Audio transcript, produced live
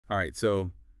All right,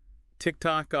 so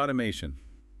TikTok automation.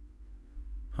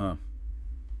 Huh.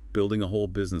 Building a whole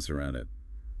business around it.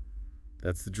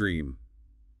 That's the dream.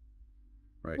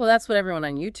 Right. Well, that's what everyone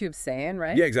on YouTube's saying,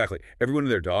 right? Yeah, exactly. Everyone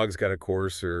and their dog's got a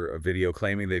course or a video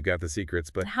claiming they've got the secrets,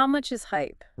 but How much is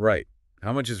hype? right.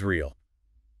 How much is real?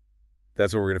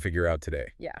 That's what we're going to figure out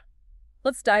today. Yeah.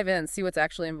 Let's dive in, see what's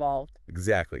actually involved.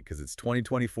 Exactly, because it's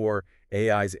 2024,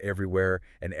 AI's everywhere,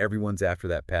 and everyone's after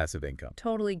that passive income.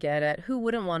 Totally get it. Who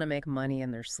wouldn't want to make money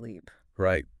in their sleep?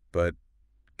 Right, but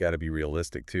got to be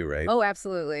realistic too, right? Oh,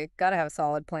 absolutely. Gotta have a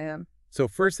solid plan. So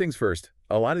first things first,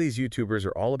 a lot of these YouTubers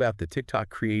are all about the TikTok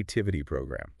creativity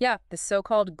program. Yeah, the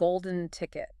so-called golden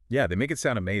ticket. Yeah, they make it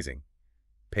sound amazing.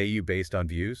 Pay you based on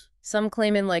views? Some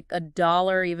claiming like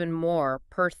 $1 even more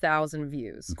per 1,000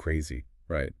 views. Crazy,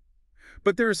 right.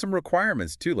 But there are some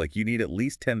requirements too, like you need at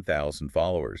least 10,000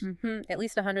 followers. At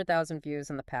least 100,000 views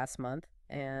in the past month,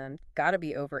 and gotta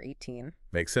be over 18.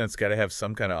 Makes sense, got to have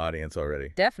some kind of audience already.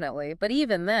 Definitely, but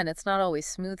even then, it's not always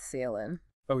smooth sailing.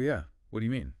 Oh yeah, what do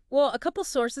you mean? Well, a couple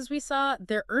sources we saw,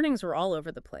 their earnings were all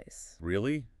over the place.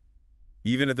 Really?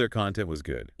 Even if their content was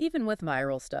good? Even with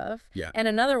viral stuff. Yeah. And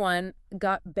another one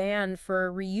got banned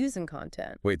for reusing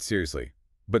content. Wait, seriously?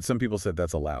 But some people said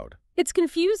that's allowed. It's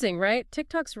confusing, right?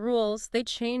 TikTok's rules, they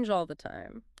change all the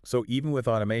time. So even with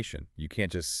automation, you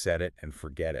can't just set it and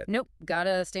forget it. Nope,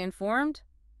 gotta stay informed,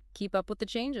 keep up with the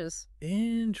changes.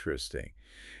 Interesting.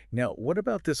 Now, what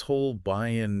about this whole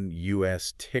buy-in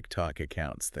U.S. TikTok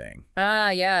accounts thing?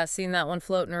 Ah, yeah, seen that one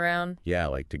floating around. Yeah,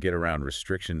 like to get around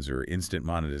restrictions or instant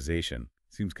monetization.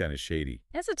 Seems kind of shady.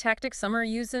 As a tactic, some are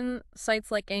using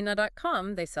sites like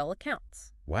Aina.com, they sell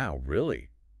accounts. Wow, really?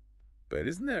 But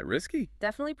isn't that risky?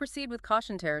 Definitely proceed with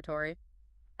caution territory.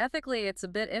 Ethically, it's a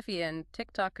bit iffy and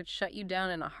TikTok could shut you down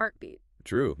in a heartbeat.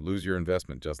 True, lose your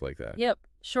investment just like that. Yep,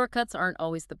 shortcuts aren't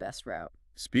always the best route.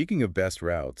 Speaking of best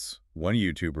routes, one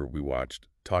YouTuber we watched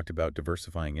talked about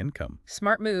diversifying income.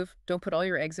 Smart move, don't put all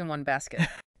your eggs in one basket.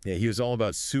 Yeah, he was all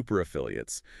about super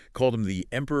affiliates, called them the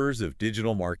emperors of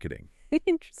digital marketing.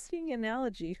 Interesting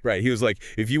analogy. Right, he was like,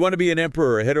 if you want to be an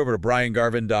emperor, head over to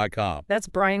briangarvin.com. That's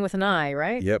Brian with an I,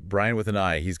 right? Yep, Brian with an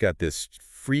I. He's got this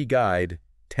free guide,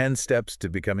 10 steps to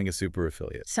becoming a super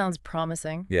affiliate. Sounds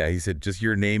promising. Yeah, he said just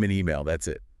your name and email, that's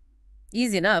it.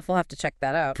 Easy enough, we'll have to check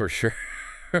that out. For sure.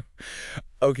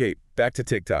 Okay, back to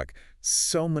TikTok.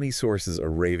 So many sources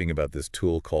are raving about this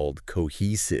tool called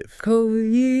Cohesive.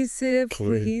 Cohesive.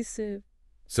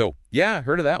 So, yeah,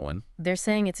 heard of that one. They're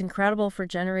saying it's incredible for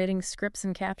generating scripts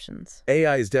and captions.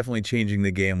 AI is definitely changing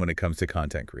the game when it comes to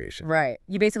content creation. Right.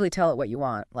 You basically tell it what you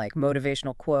want, like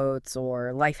motivational quotes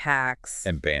or life hacks.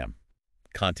 And bam,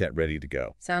 content ready to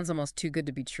go. Sounds almost too good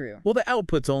to be true. Well, the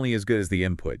output's only as good as the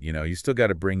input. You know, you still got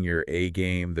to bring your A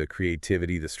game, the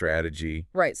creativity, the strategy.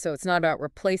 Right, so it's not about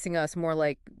replacing us, more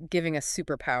like giving us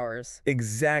superpowers.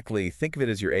 Exactly. Think of it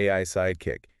as your AI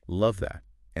sidekick. Love that.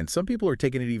 And some people are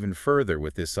taking it even further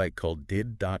with this site called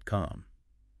did.com.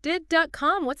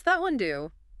 Did.com, what's that one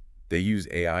do? They use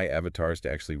AI avatars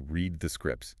to actually read the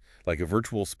scripts, like a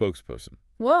virtual spokesperson.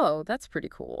 Whoa, that's pretty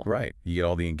cool. Right. You get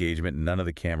all the engagement, none of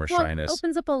the camera Well, it shyness.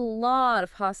 opens up a lot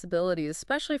of possibilities,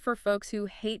 especially for folks who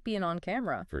hate being on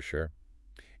camera. For sure.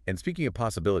 And speaking of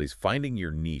possibilities, finding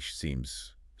your niche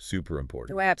seems super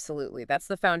important. Oh, absolutely. That's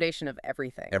the foundation of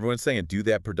everything. Everyone's saying do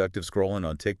that productive scrolling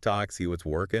on TikTok, see what's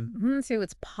working. See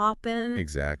what's popping.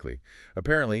 Exactly.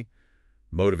 Apparently,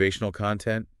 motivational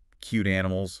content, cute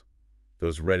animals,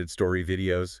 those Reddit story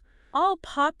videos. All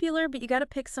popular, but you got to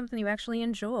pick something you actually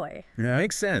enjoy. Yeah,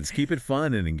 makes sense. Keep it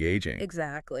fun and engaging.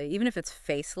 Exactly. Even if it's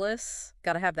faceless,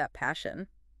 got to have that passion.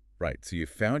 Right. So you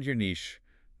found your niche.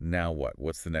 Now what?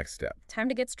 What's the next step? Time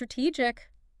to get strategic.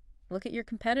 Look at your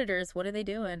competitors. What are they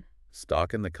doing?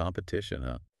 Stalking the competition,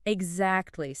 huh?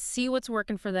 Exactly. See what's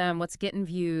working for them, what's getting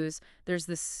views. There's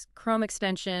this Chrome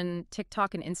extension,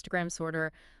 TikTok and Instagram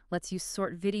sorter, lets you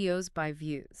sort videos by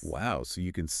views. Wow. So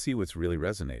you can see what's really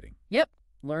resonating. Yep.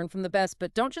 Learn from the best,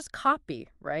 but don't just copy,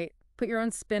 right? Put your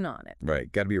own spin on it. Right.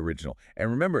 Got to be original. And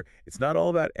remember, it's not all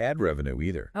about ad revenue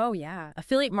either. Oh, yeah.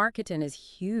 Affiliate marketing is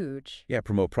huge. Yeah,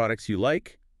 promote products you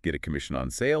like, get a commission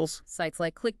on sales. Sites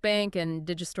like ClickBank and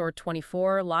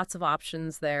Digistore24, lots of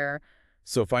options there.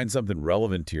 So find something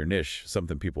relevant to your niche,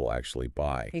 something people will actually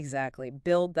buy. Exactly.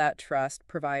 Build that trust,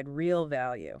 provide real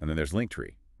value. And then there's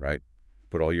Linktree, right?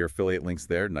 Put all your affiliate links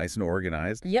there, nice and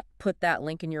organized. Yep. Put that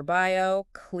link in your bio,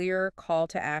 clear call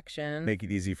to action. Make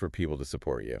it easy for people to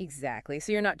support you. Exactly.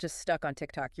 So you're not just stuck on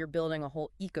TikTok, you're building a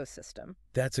whole ecosystem.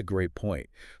 That's a great point.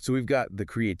 So we've got the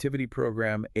creativity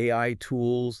program, AI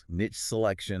tools, niche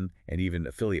selection, and even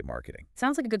affiliate marketing.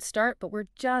 Sounds like a good start, but we're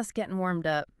just getting warmed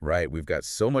up. Right. We've got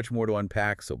so much more to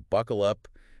unpack, so buckle up.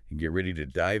 and get ready to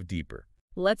dive deeper.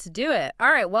 Let's do it.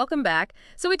 All right, welcome back.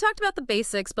 So we talked about the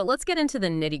basics, but let's get into the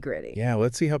nitty-gritty. Yeah,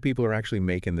 let's see how people are actually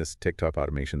making this TikTok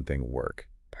automation thing work.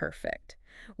 Perfect.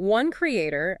 One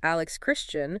creator, Alex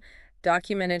Christian,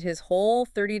 documented his whole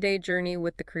 30-day journey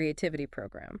with the creativity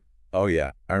program. Oh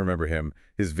yeah, I remember him.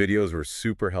 His videos were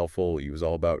super helpful. He was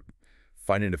all about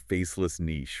finding a faceless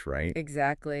niche, right?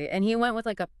 Exactly. And he went with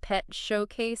like a pet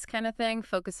showcase kind of thing,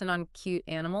 focusing on cute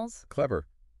animals. Clever,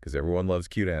 because everyone loves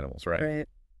cute animals, right? Right.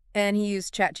 And he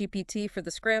used ChatGPT for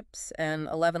the scripts and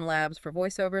 11 Labs for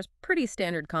voiceovers. Pretty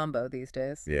standard combo these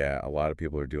days. Yeah, a lot of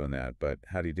people are doing that, but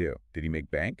how'd he do? Did he make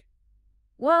bank?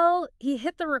 Well, he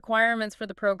hit the requirements for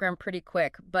the program pretty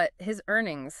quick, but his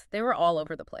earnings, they were all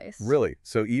over the place. Really?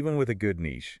 So even with a good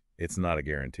niche, it's not a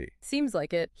guarantee. Seems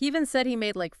like it. He even said he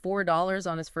made like $4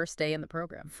 on his first day in the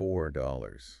program.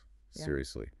 $4. Yeah.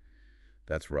 Seriously.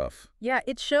 That's rough. Yeah,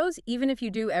 it shows even if you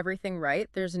do everything right,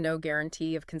 there's no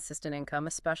guarantee of consistent income,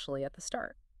 especially at the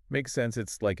start. Makes sense.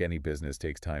 It's like any business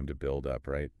takes time to build up,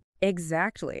 right?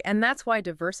 Exactly. And that's why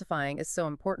diversifying is so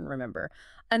important, remember.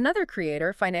 Another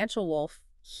creator, Financial Wolf,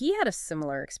 he had a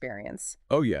similar experience.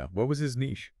 Oh yeah, what was his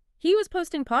niche? He was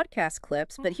posting podcast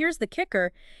clips, but here's the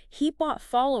kicker. He bought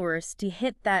followers to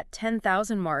hit that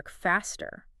 10,000 mark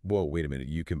faster. Whoa, wait a minute.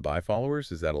 You can buy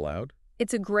followers? Is that allowed?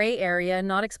 It's a gray area,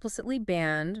 not explicitly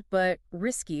banned, but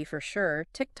risky for sure.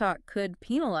 TikTok could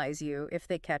penalize you if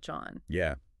they catch on.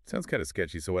 Yeah, sounds kind of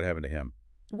sketchy. So what happened to him?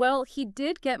 Well, he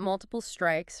did get multiple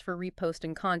strikes for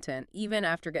reposting content, even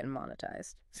after getting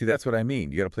monetized. See, that's what I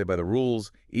mean. You got to play by the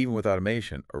rules. Even with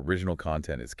automation, original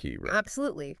content is key, right?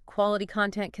 Absolutely. Quality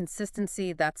content,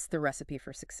 consistency, that's the recipe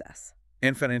for success.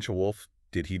 And Financial Wolf,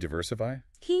 did he diversify?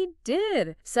 He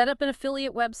did. Set up an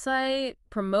affiliate website,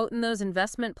 promoting those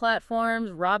investment platforms,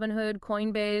 Robinhood,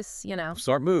 Coinbase, you know.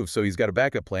 Smart move. So he's got a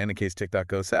backup plan in case TikTok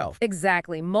goes south.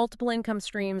 Exactly. Multiple income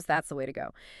streams, that's the way to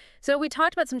go. So we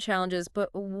talked about some challenges, but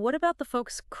what about the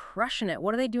folks crushing it?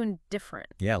 What are they doing different?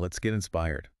 Yeah, let's get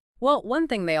inspired. Well, one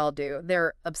thing they all do,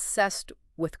 they're obsessed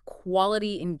with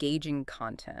quality, engaging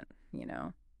content, you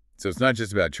know. So it's not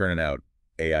just about churning out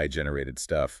AI-generated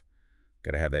stuff.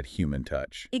 Got to have that human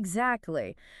touch.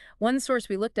 Exactly. One source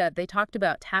we looked at, they talked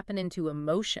about tapping into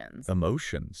emotions.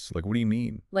 Emotions? Like, what do you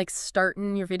mean? Like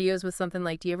starting your videos with something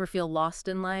like, do you ever feel lost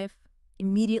in life?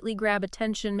 Immediately grab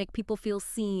attention, make people feel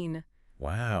seen.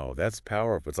 Wow, that's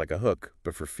powerful. It's like a hook,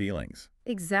 but for feelings.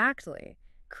 Exactly.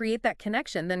 Create that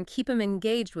connection, then keep them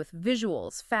engaged with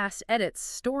visuals, fast edits,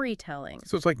 storytelling.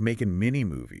 So it's like making mini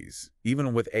movies,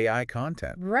 even with AI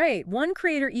content. Right. One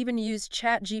creator even used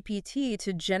ChatGPT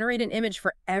to generate an image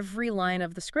for every line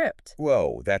of the script.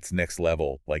 Whoa, that's next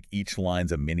level. Like each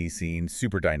line's a mini scene,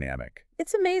 super dynamic.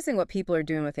 It's amazing what people are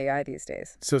doing with AI these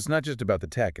days. So it's not just about the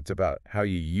tech, it's about how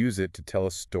you use it to tell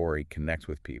a story, connect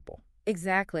with people.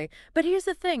 Exactly. But here's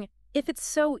the thing. If it's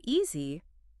so easy,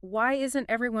 why isn't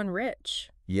everyone rich?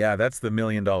 Yeah, that's the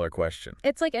million-dollar question.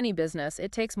 It's like any business.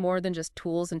 It takes more than just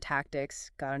tools and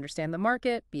tactics. Gotta understand the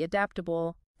market, be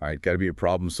adaptable. All right, got to be a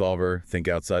problem solver, think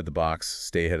outside the box,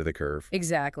 stay ahead of the curve.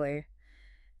 Exactly.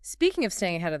 Speaking of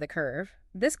staying ahead of the curve,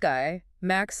 this guy,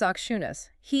 Max Sokshunas,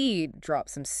 he dropped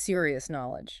some serious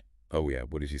knowledge. Oh yeah,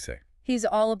 what did he say? He's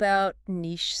all about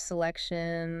niche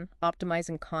selection,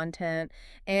 optimizing content,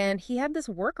 and he had this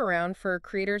workaround for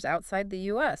creators outside the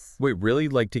U.S. Wait, really?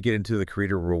 Like to get into the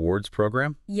Creator Rewards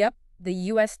program? Yep, the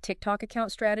U.S. TikTok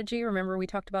account strategy. Remember we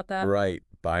talked about that? Right.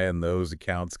 Buying those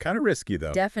accounts. Kind of risky,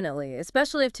 though. Definitely,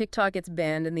 especially if TikTok gets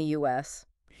banned in the U.S.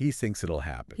 He thinks it'll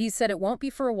happen. He said it won't be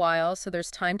for a while, so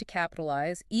there's time to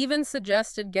capitalize. Even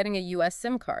suggested getting a U.S.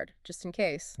 SIM card, just in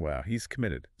case. Wow, he's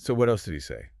committed. So what else did he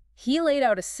say? He laid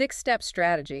out a 6-step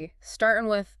strategy, starting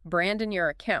with branding your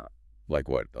account. Like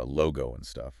what? A logo and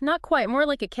stuff? Not quite, more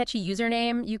like a catchy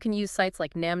username. You can use sites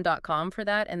like nem.com for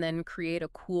that and then create a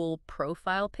cool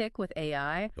profile pic with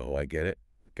AI. Oh, I get it.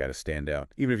 Got to stand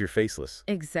out, even if you're faceless.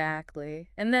 Exactly.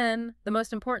 And then, the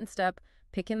most important step,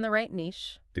 picking the right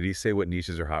niche. Did he say what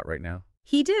niches are hot right now?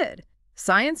 He did.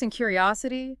 Science and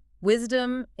curiosity,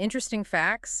 wisdom, interesting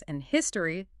facts, and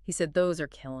history, he said those are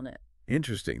killing it.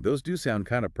 Interesting. Those do sound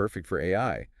kind of perfect for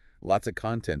AI. Lots of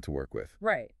content to work with.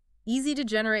 Right. Easy to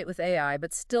generate with AI,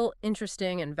 but still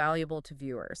interesting and valuable to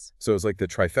viewers. So it's like the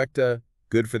trifecta,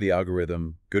 good for the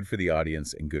algorithm, good for the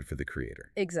audience, and good for the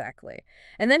creator. Exactly.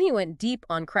 And then he went deep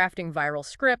on crafting viral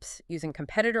scripts using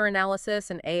competitor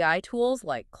analysis and AI tools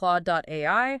like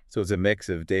Claude.ai. So it's a mix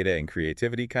of data and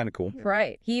creativity, kind of cool.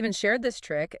 Right. He even shared this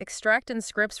trick, extracting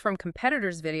scripts from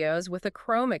competitors' videos with a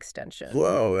Chrome extension.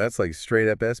 Whoa, that's like straight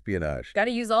up espionage. Got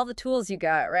to use all the tools you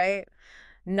got, right?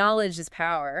 Knowledge is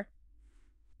power.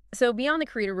 So beyond the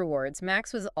creator rewards,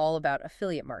 Max was all about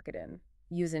affiliate marketing.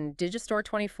 using Digistore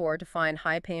 24 to find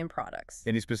high-paying products.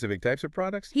 Any specific types of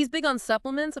products? He's big on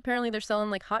supplements. Apparently, they're selling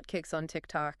like hotcakes on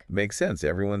TikTok. Makes sense.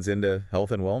 Everyone's into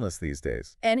health and wellness these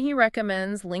days. And he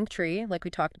recommends Linktree, like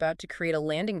we talked about, to create a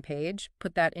landing page.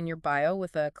 Put that in your bio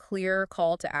with a clear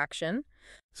call to action.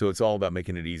 So it's all about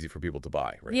making it easy for people to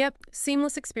buy, right? Yep,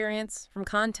 seamless experience from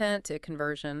content to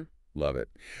conversion. Love it.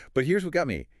 But here's what got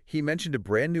me. He mentioned a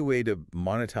brand new way to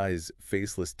monetize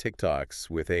faceless TikToks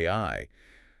with AI,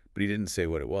 but he didn't say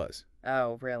what it was.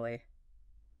 Oh, really?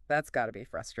 That's got to be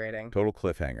frustrating. Total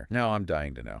cliffhanger. Now I'm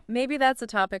dying to know. Maybe that's a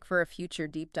topic for a future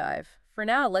deep dive. For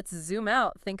now, let's zoom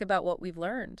out, think about what we've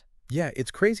learned. Yeah,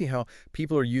 it's crazy how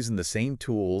people are using the same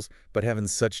tools but having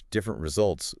such different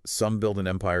results. Some building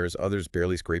empires, others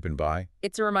barely scraping by.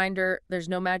 It's a reminder, there's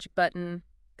no magic button.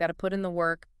 Got to put in the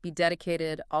work, be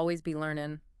dedicated, always be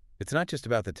learning. It's not just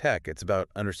about the tech, it's about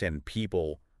understanding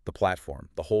people, the platform,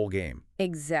 the whole game.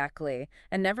 Exactly.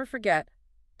 And never forget,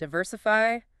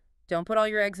 diversify. Don't put all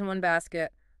your eggs in one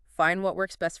basket. Find what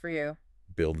works best for you.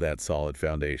 Build that solid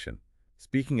foundation.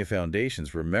 Speaking of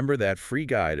foundations, remember that free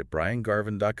guide at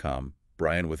briangarvin.com,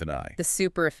 Brian with an I. The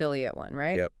super affiliate one,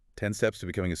 right? Yep. 10 steps to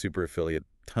becoming a super affiliate.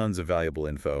 Tons of valuable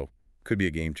info. Could be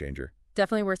a game changer.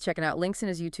 Definitely worth checking out. Links in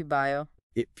his YouTube bio.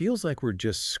 It feels like we're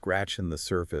just scratching the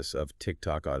surface of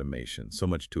TikTok automation. So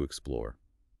much to explore.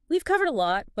 We've covered a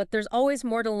lot, but there's always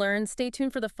more to learn. Stay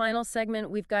tuned for the final segment.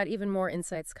 We've got even more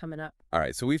insights coming up. All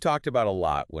right, so we've talked about a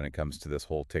lot when it comes to this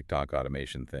whole TikTok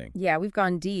automation thing. Yeah, we've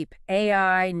gone deep.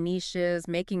 AI, niches,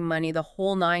 making money, the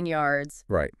whole 9 yards.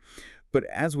 Right. But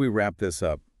as we wrap this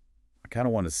up, I kind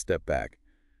of want to step back.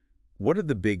 What are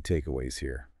the big takeaways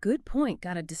here? Good point.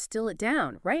 Got to distill it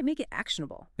down, right? Make it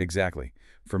actionable. Exactly.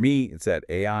 For me, it's that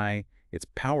AI, it's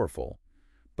powerful,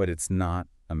 but it's not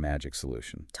a magic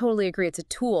solution. Totally agree. It's a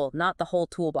tool, not the whole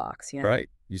toolbox. Right.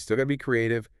 You still got to be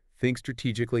creative, think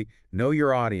strategically, know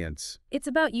your audience. It's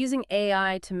about using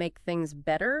AI to make things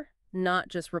better, not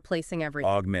just replacing everything.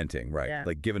 Augmenting, right. Yeah.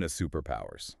 Like giving us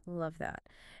superpowers. Love that.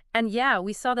 And yeah,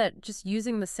 we saw that just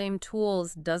using the same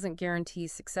tools doesn't guarantee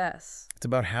success. It's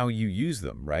about how you use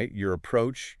them, right? Your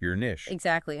approach, your niche.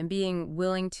 Exactly. And being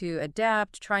willing to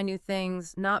adapt, try new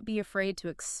things, not be afraid to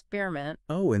experiment.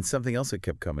 Oh, and something else that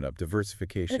kept coming up,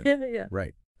 diversification. Yeah.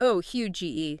 Right. Oh, huge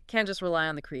GE. Can't just rely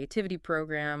on the creativity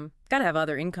program. Got to have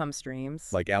other income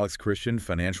streams. Like Alex Christian,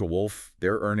 Financial Wolf,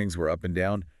 their earnings were up and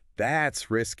down. That's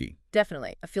risky.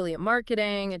 Definitely. Affiliate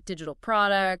marketing, digital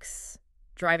products,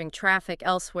 driving traffic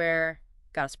elsewhere.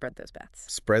 Got to spread those bets.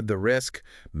 Spread the risk,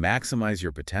 maximize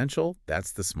your potential.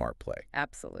 That's the smart play.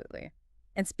 Absolutely.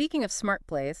 And speaking of smart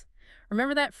plays,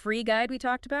 remember that free guide we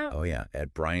talked about? Oh, yeah.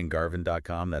 At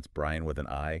briangarvin.com. That's Brian with an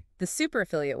I. The super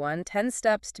affiliate one, 10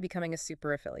 steps to becoming a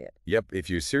super affiliate. Yep. If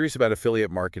you're serious about affiliate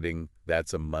marketing,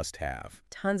 that's a must-have.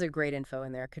 Tons of great info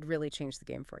in there. Could really change the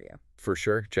game for you. For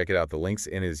sure. Check it out. The link's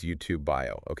in his YouTube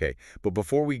bio. Okay. But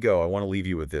before we go, I want to leave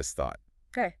you with this thought.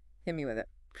 Okay. Hit me with it.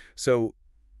 So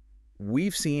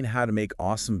we've seen how to make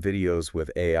awesome videos with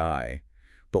AI,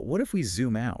 but what if we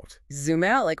zoom out? Zoom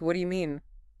out? Like, what do you mean?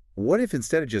 What if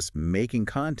instead of just making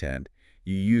content,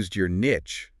 you used your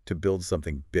niche to build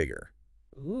something bigger?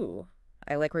 Ooh,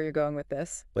 I like where you're going with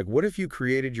this. Like, what if you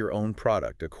created your own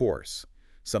product, a course,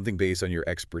 something based on your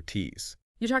expertise?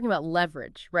 You're talking about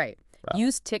leverage, right? Wow.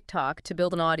 Use TikTok to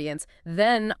build an audience,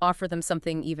 then offer them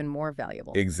something even more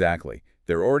valuable. Exactly.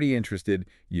 They're already interested,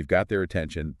 you've got their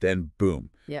attention, then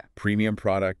boom. Yeah. Premium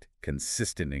product,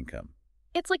 consistent income.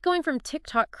 It's like going from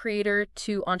TikTok creator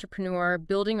to entrepreneur,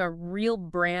 building a real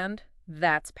brand.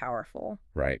 That's powerful.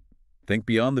 Right. Think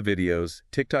beyond the videos.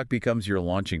 TikTok becomes your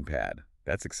launching pad.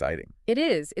 That's exciting. It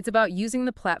is. It's about using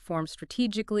the platform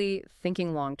strategically,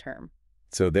 thinking long-term.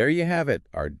 So there you have it,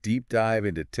 our deep dive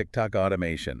into TikTok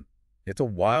automation. It's a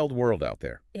wild world out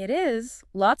there. It is.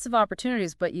 Lots of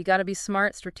opportunities, but you got to be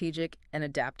smart, strategic, and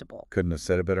adaptable. Couldn't have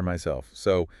said it better myself.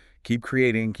 So keep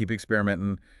creating, keep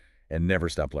experimenting, and never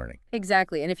stop learning.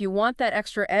 Exactly. And if you want that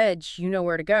extra edge, you know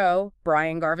where to go.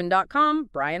 briangarvin.com,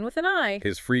 Brian with an I.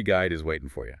 His free guide is waiting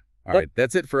for you. All right,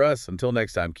 that's it for us. Until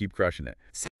next time, keep crushing it.